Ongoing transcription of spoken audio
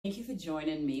Thank you for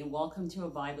joining me. Welcome to our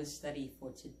Bible study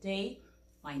for today.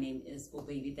 My name is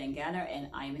Obaby Dangana and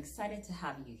I am excited to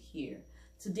have you here.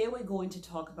 Today we're going to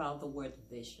talk about the word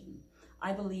vision.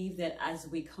 I believe that as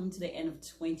we come to the end of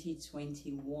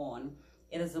 2021,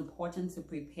 it is important to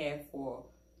prepare for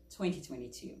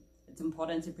 2022. It's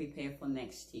important to prepare for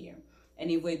next year.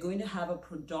 And if we're going to have a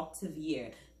productive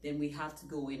year, then we have to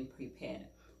go in prepared.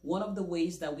 One of the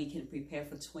ways that we can prepare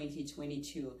for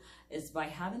 2022 is by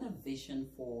having a vision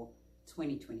for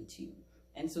 2022.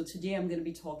 And so today I'm going to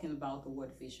be talking about the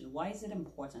word vision. Why is it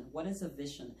important? What is a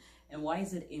vision? And why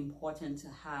is it important to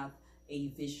have a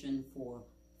vision for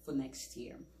next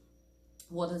year?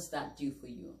 What does that do for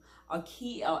you?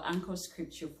 Our anchor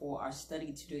scripture for our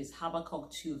study today is Habakkuk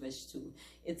 2 verse 2.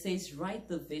 It says, "Write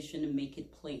the vision and make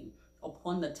it plain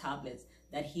upon the tablets,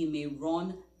 that he may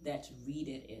run that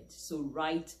readeth it." So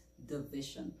write the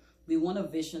vision. We want a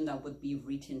vision that would be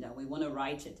written down. We want to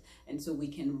write it. And so we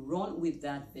can run with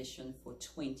that vision for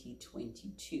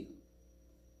 2022.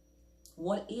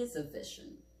 What is a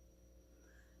vision?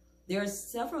 There are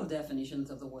several definitions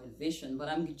of the word vision, but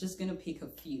I'm just going to pick a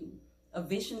few. A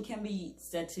vision can be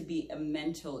said to be a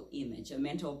mental image, a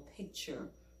mental picture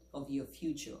of your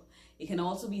future. It can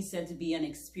also be said to be an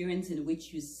experience in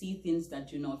which you see things that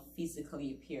do not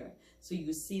physically appear. So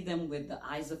you see them with the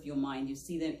eyes of your mind, you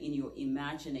see them in your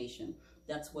imagination.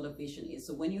 That's what a vision is.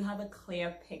 So when you have a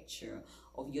clear picture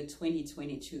of your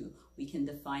 2022, we can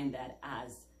define that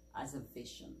as a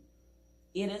vision.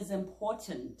 It is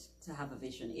important to have a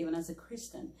vision, even as a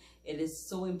Christian. It is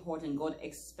so important. God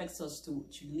expects us to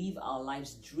live our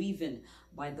lives driven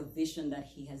by the vision that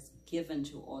he has given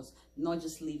to us, not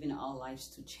just living our lives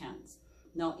to chance.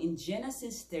 Now, in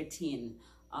Genesis 13,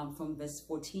 from verse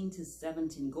 14 to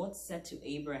 17, God said to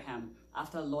Abraham,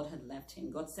 after Lot had left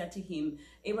him, God said to him,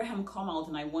 "Abraham, come out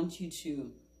and I want you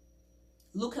to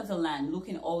look at the land, look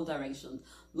in all directions.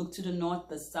 Look to the north,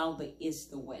 the south, the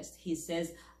east, the west." He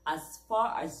says, "As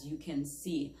far as you can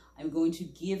see, I'm going to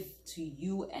give to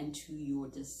you and to your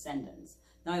descendants."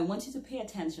 Now, I want you to pay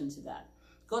attention to that.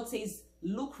 God says,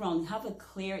 look around, have a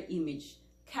clear image.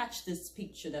 Catch this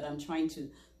picture that I'm trying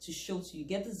to show to you.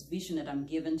 Get this vision that I'm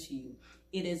giving to you.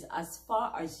 It is as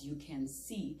far as you can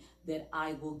see that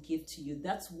I will give to you.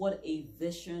 That's what a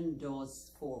vision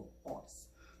does for us.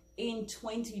 In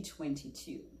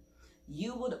 2022,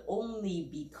 you would only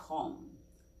become,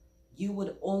 you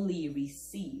would only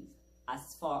receive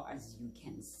as far as you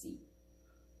can see.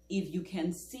 If you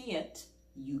can see it,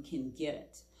 you can get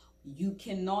it. You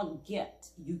cannot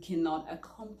get, you cannot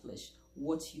accomplish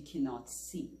what you cannot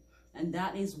see. And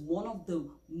that is one of the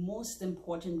most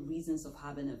important reasons of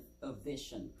having a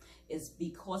vision, is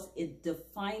because it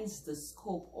defines the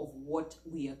scope of what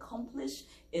we accomplish.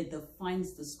 It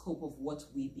defines the scope of what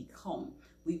we become.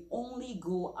 We only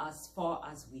go as far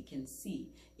as we can see.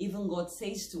 Even God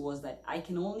says to us that I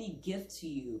can only give to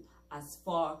you as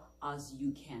far as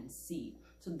you can see.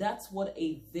 So that's what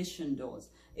a vision does.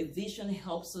 A vision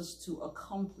helps us to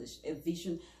accomplish. A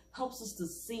vision helps us to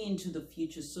see into the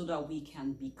future so that we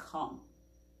can become.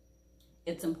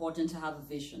 It's important to have a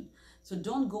vision. So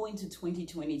don't go into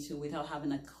 2022 without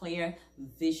having a clear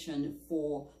vision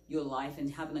for your life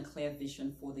and having a clear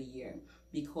vision for the year,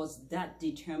 because that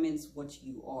determines what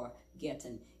you are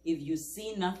getting. If you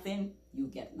see nothing, you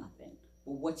get nothing.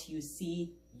 But what you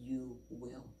see, you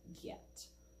will get.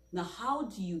 Now, how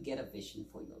do you get a vision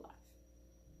for your life?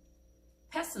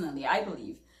 Personally, I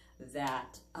believe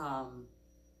that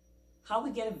how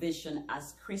we get a vision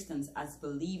as Christians, as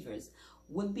believers,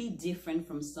 would be different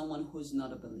from someone who's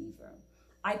not a believer.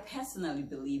 I personally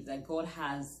believe that God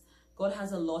has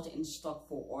a lot in stock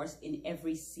for us in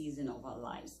every season of our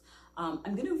lives.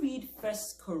 I'm going to read 1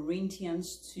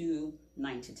 Corinthians 2,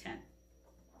 9 to 10.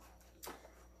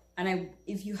 And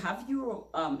if you have your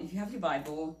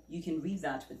Bible, you can read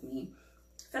that with me.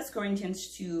 1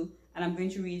 Corinthians 2, and I'm going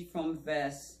to read from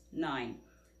verse 9.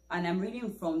 And I'm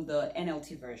reading from the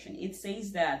NLT version. It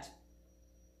says that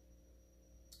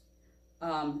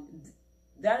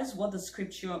that is what the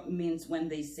scripture means when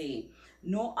they say,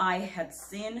 "No eye had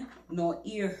seen, nor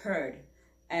ear heard,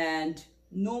 and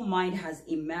no mind has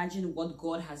imagined what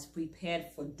God has prepared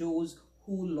for those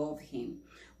who love him.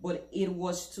 But it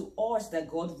was to us that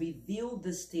God revealed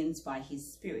these things by his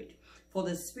Spirit. For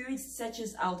the Spirit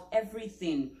searches out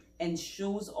everything and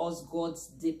shows us God's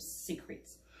deep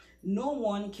secrets. No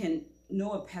one can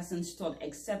know a person's thought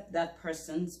except that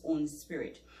person's own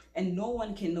spirit. And no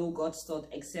one can know God's thought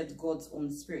except God's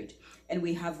own Spirit. And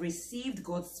we have received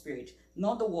God's Spirit,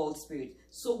 not the world's spirit,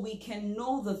 so we can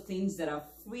know the things that are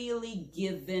freely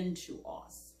given to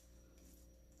us."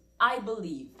 I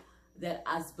believe that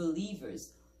as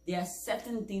believers, There are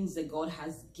certain things that God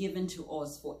has given to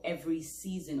us for every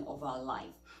season of our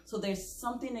life. So there's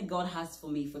something that God has for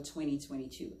me for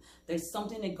 2022. There's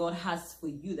something that God has for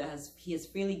you that He has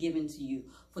freely given to you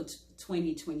for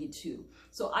 2022.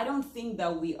 So I don't think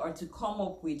that we are to come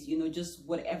up with, just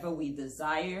whatever we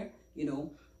desire,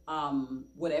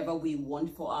 whatever we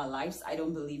want for our lives. I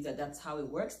don't believe that that's how it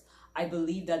works. I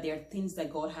believe that there are things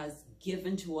that God has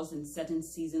given to us in certain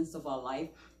seasons of our life,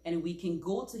 and we can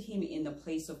go to Him in the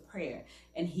place of prayer,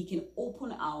 and He can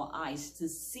open our eyes to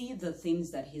see the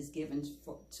things that He's given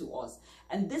to us.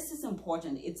 And this is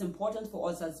important. It's important for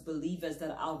us as believers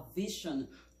that our vision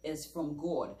is from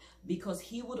God, because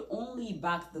He would only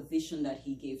back the vision that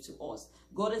He gave to us.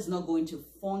 God is not going to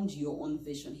fund your own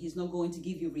vision. He's not going to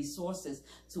give you resources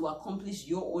to accomplish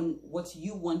what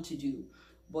you want to do.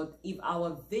 But if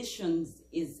our visions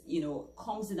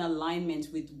comes in alignment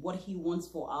with what He wants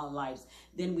for our lives,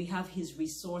 then we have His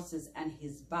resources and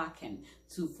His backing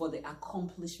for the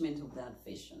accomplishment of that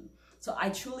vision. So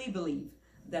I truly believe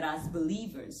that as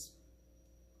believers,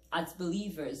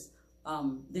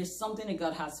 there's something that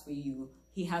God has for you.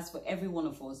 He has for every one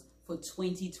of us for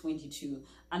 2022.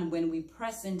 And when we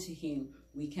press into Him,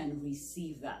 we can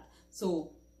receive that.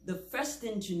 So the first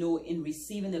thing to know in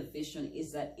receiving a vision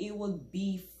is that it will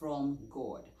be from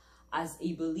God. As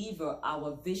a believer,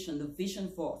 our vision, the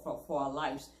vision for our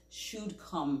lives, should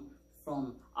come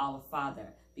from our Father,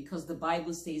 because the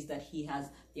Bible says that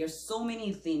there are so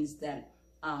many things that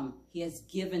He has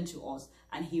given to us,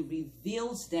 and He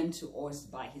reveals them to us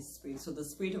by His Spirit. So the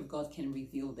Spirit of God can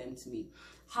reveal them to me.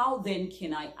 How then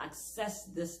can I access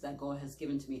this that God has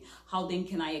given to me? How then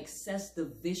can I access the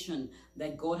vision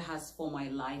that God has for my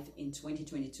life in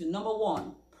 2022? Number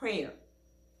one, prayer.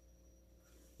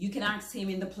 You can ask Him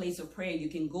in the place of prayer. You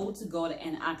can go to God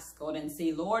and ask God and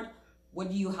say, Lord, what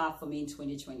do you have for me in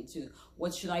 2022?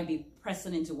 What should I be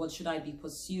pressing into? What should I be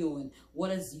pursuing?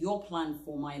 What is your plan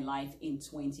for my life in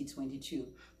 2022?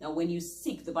 Now, when you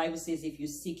seek, the Bible says, if you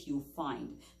seek, you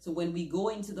find. So when we go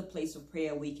into the place of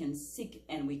prayer, we can seek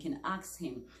and we can ask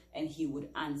Him, and He would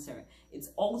answer. It's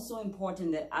also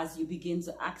important that as you begin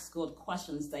to ask God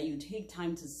questions, that you take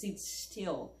time to sit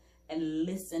still and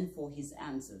listen for His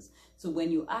answers. So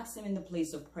when you ask Him in the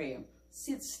place of prayer,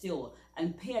 sit still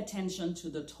and pay attention to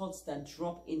the thoughts that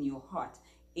drop in your heart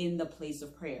in the place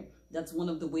of prayer. That's one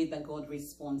of the ways that God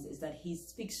responds, is that He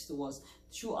speaks to us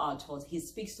through our thoughts. He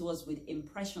speaks to us with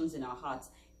impressions in our hearts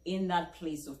in that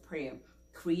place of prayer,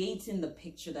 creating the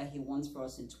picture that He wants for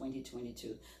us in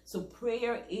 2022. So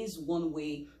prayer is one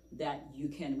way that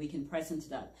we can press into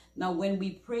that. Now, when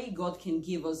we pray, God can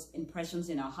give us impressions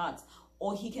in our hearts,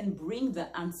 or He can bring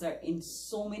the answer in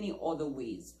so many other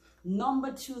ways.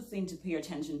 Number two thing to pay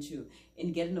attention to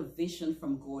in getting a vision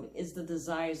from God is the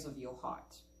desires of your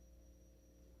heart.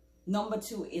 Number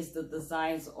two is the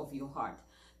desires of your heart.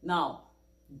 Now,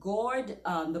 God,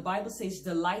 the Bible says,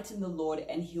 delight in the Lord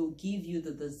and He'll give you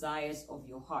the desires of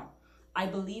your heart. I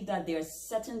believe that there are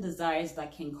certain desires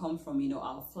that can come from,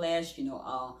 our flesh,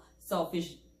 our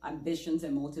selfish ambitions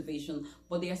and motivation,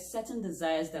 but there are certain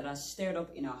desires that are stirred up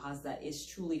in our hearts that is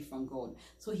truly from God.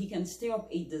 So He can stir up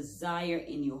a desire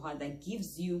in your heart that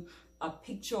gives you a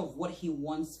picture of what He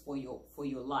wants for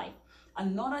your life.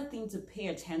 Another thing to pay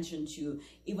attention to,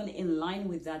 even in line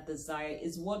with that desire,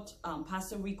 is what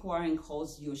Pastor Rick Warren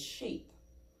calls your shape.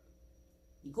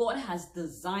 God has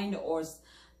designed us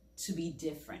to be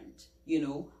different.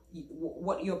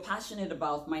 What you're passionate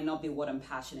about might not be what I'm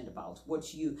passionate about.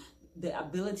 The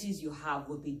abilities you have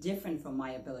will be different from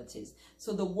my abilities.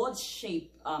 So the word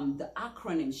shape, the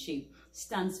acronym SHAPE,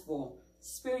 stands for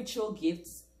spiritual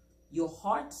gifts, your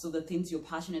heart, so the things you're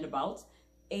passionate about,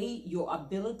 A, your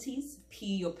abilities,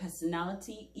 P, your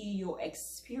personality, E, your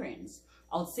experience.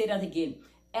 I'll say that again.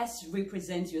 S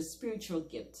represents your spiritual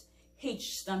gift.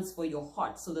 H stands for your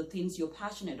heart, so the things you're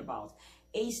passionate about.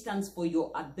 A stands for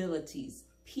your abilities.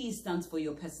 P stands for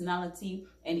your personality,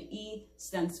 and E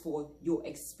stands for your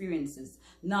experiences.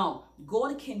 Now,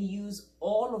 God can use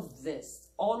all of this,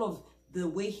 all of the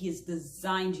way He has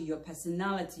designed your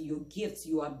personality, your gifts,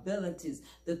 your abilities,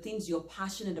 the things you're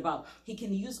passionate about. He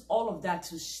can use all of that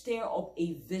to stir up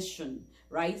a vision,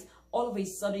 right? All of a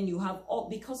sudden you have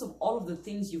because of all of the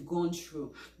things you've gone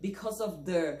through, because of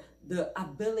the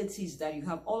abilities that you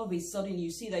have, all of a sudden you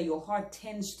see that your heart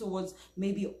tends towards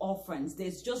maybe orphans.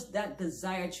 There's just that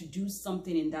desire to do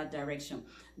something in that direction.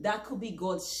 That could be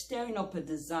God stirring up a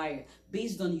desire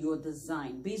based on your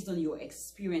design, based on your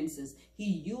experiences. He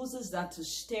uses that to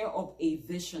stir up a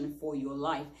vision for your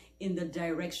life in the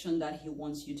direction that He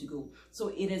wants you to go. So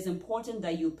it is important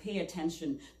that you pay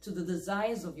attention to the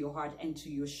desires of your heart and to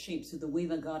your shape, to the way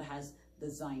that God has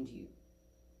designed you.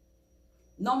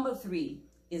 Number 3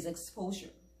 is exposure.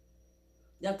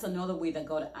 That's another way that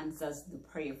God answers the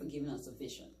prayer for giving us a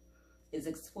vision, is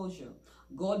exposure.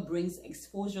 God brings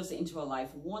exposures into our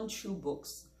life. One, through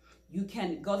books.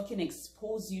 God can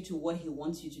expose you to what he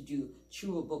wants you to do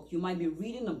through a book. You might be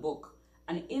reading a book,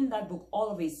 and in that book, all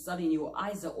of a sudden, your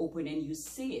eyes are open and you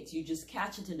see it. You just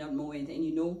catch it in that moment, and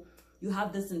you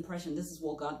have this impression, this is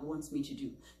what God wants me to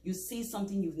do. You see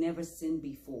something you've never seen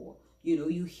before.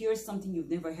 You hear something you've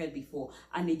never heard before,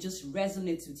 and it just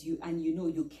resonates with you, and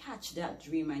you catch that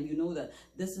dream, and you know that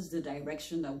this is the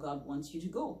direction that God wants you to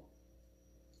go.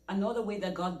 Another way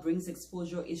that God brings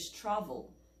exposure is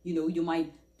travel. You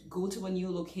might go to a new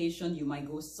location, you might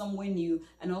go somewhere new,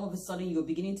 and all of a sudden you're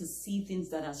beginning to see things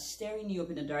that are staring you up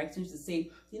in a direction to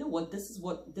say, you know what, this is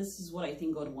what I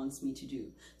think God wants me to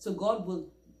do. So God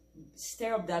will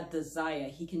stir up that desire.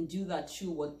 He can do that through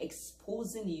what?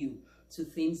 Exposing you to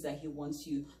things that he wants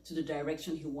you, to the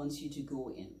direction he wants you to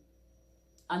go in.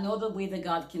 Another way that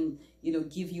God can,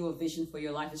 give you a vision for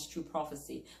your life is through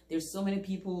prophecy. There's so many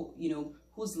people,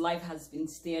 whose life has been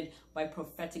stirred by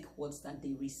prophetic words that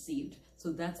they received.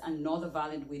 So that's another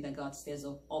valid way that God stirs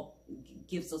up,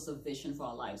 gives us a vision for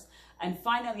our lives. And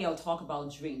finally, I'll talk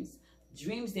about dreams.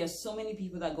 Dreams, there are so many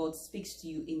people that God speaks to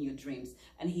you in your dreams,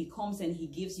 and he comes and he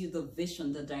gives you the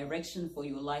vision, the direction for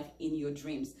your life in your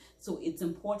dreams. So it's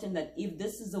important that if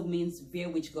this is the means via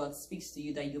which God speaks to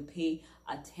you, that you pay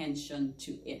attention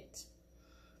to it.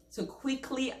 So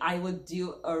quickly, I would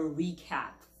do a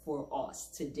recap for us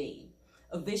today.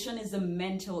 A vision is a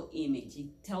mental image.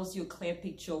 It tells you a clear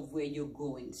picture of where you're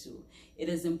going to. It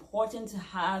is important to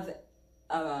have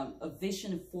a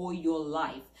vision for your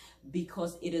life,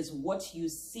 because it is what you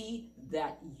see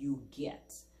that you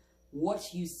get.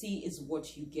 What you see is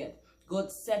what you get. God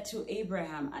said to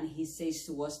Abraham, and he says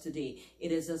to us today,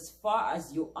 it is as far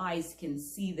as your eyes can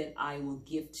see that I will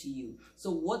give to you.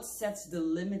 So what sets the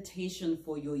limitation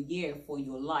for your year, for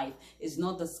your life, is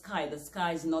not the sky. The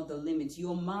sky is not the limit.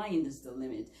 Your mind is the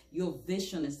limit. Your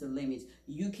vision is the limit.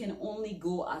 You can only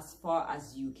go as far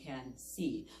as you can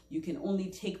see. You can only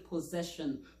take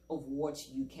possession of what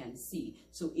you can see.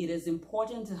 So it is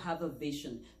important to have a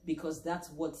vision, because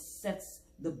that's what sets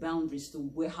the boundaries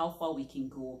to how far we can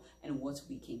go and what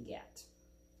we can get.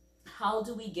 How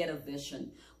do we get a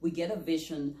vision? We get a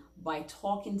vision by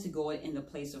talking to God in the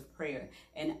place of prayer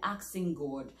and asking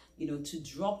God, to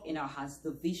drop in our hearts the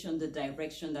vision, the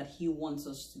direction that he wants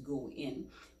us to go in.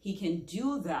 He can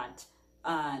do that,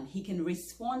 and he can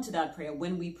respond to that prayer.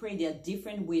 When we pray, there are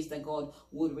different ways that God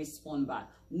will respond back.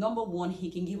 Number one,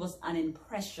 he can give us an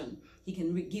impression. He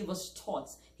can give us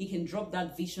thoughts. He can drop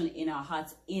that vision in our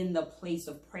hearts in the place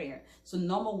of prayer. So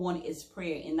number one is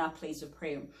prayer, in that place of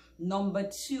prayer. Number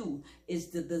two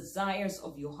is the desires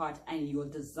of your heart and your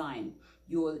design.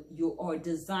 You are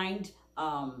designed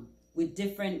with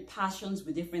different passions,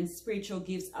 with different spiritual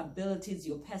gifts, abilities,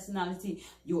 your personality,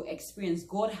 your experience.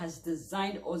 God has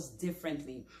designed us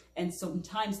differently. And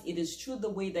sometimes it is through the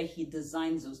way that he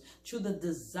designs us, through the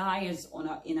desires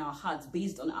in our hearts,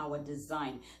 based on our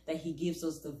design, that he gives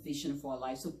us the vision for our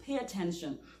life. So pay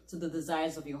attention to the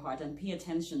desires of your heart, and pay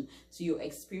attention to your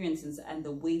experiences and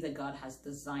the way that God has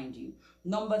designed you.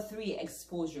 Number three,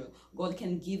 exposure. God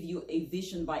can give you a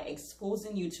vision by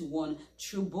exposing you to one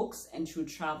through books and through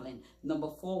traveling. Number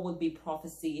four would be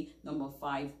prophecy. Number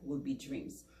five would be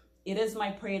dreams. It is my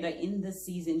prayer that in this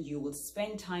season you will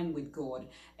spend time with God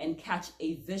and catch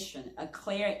a vision, a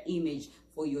clear image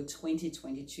for your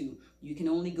 2022. You can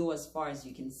only go as far as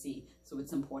you can see. So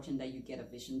it's important that you get a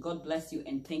vision. God bless you,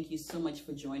 and thank you so much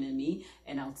for joining me,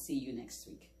 and I'll see you next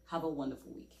week. Have a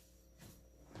wonderful week.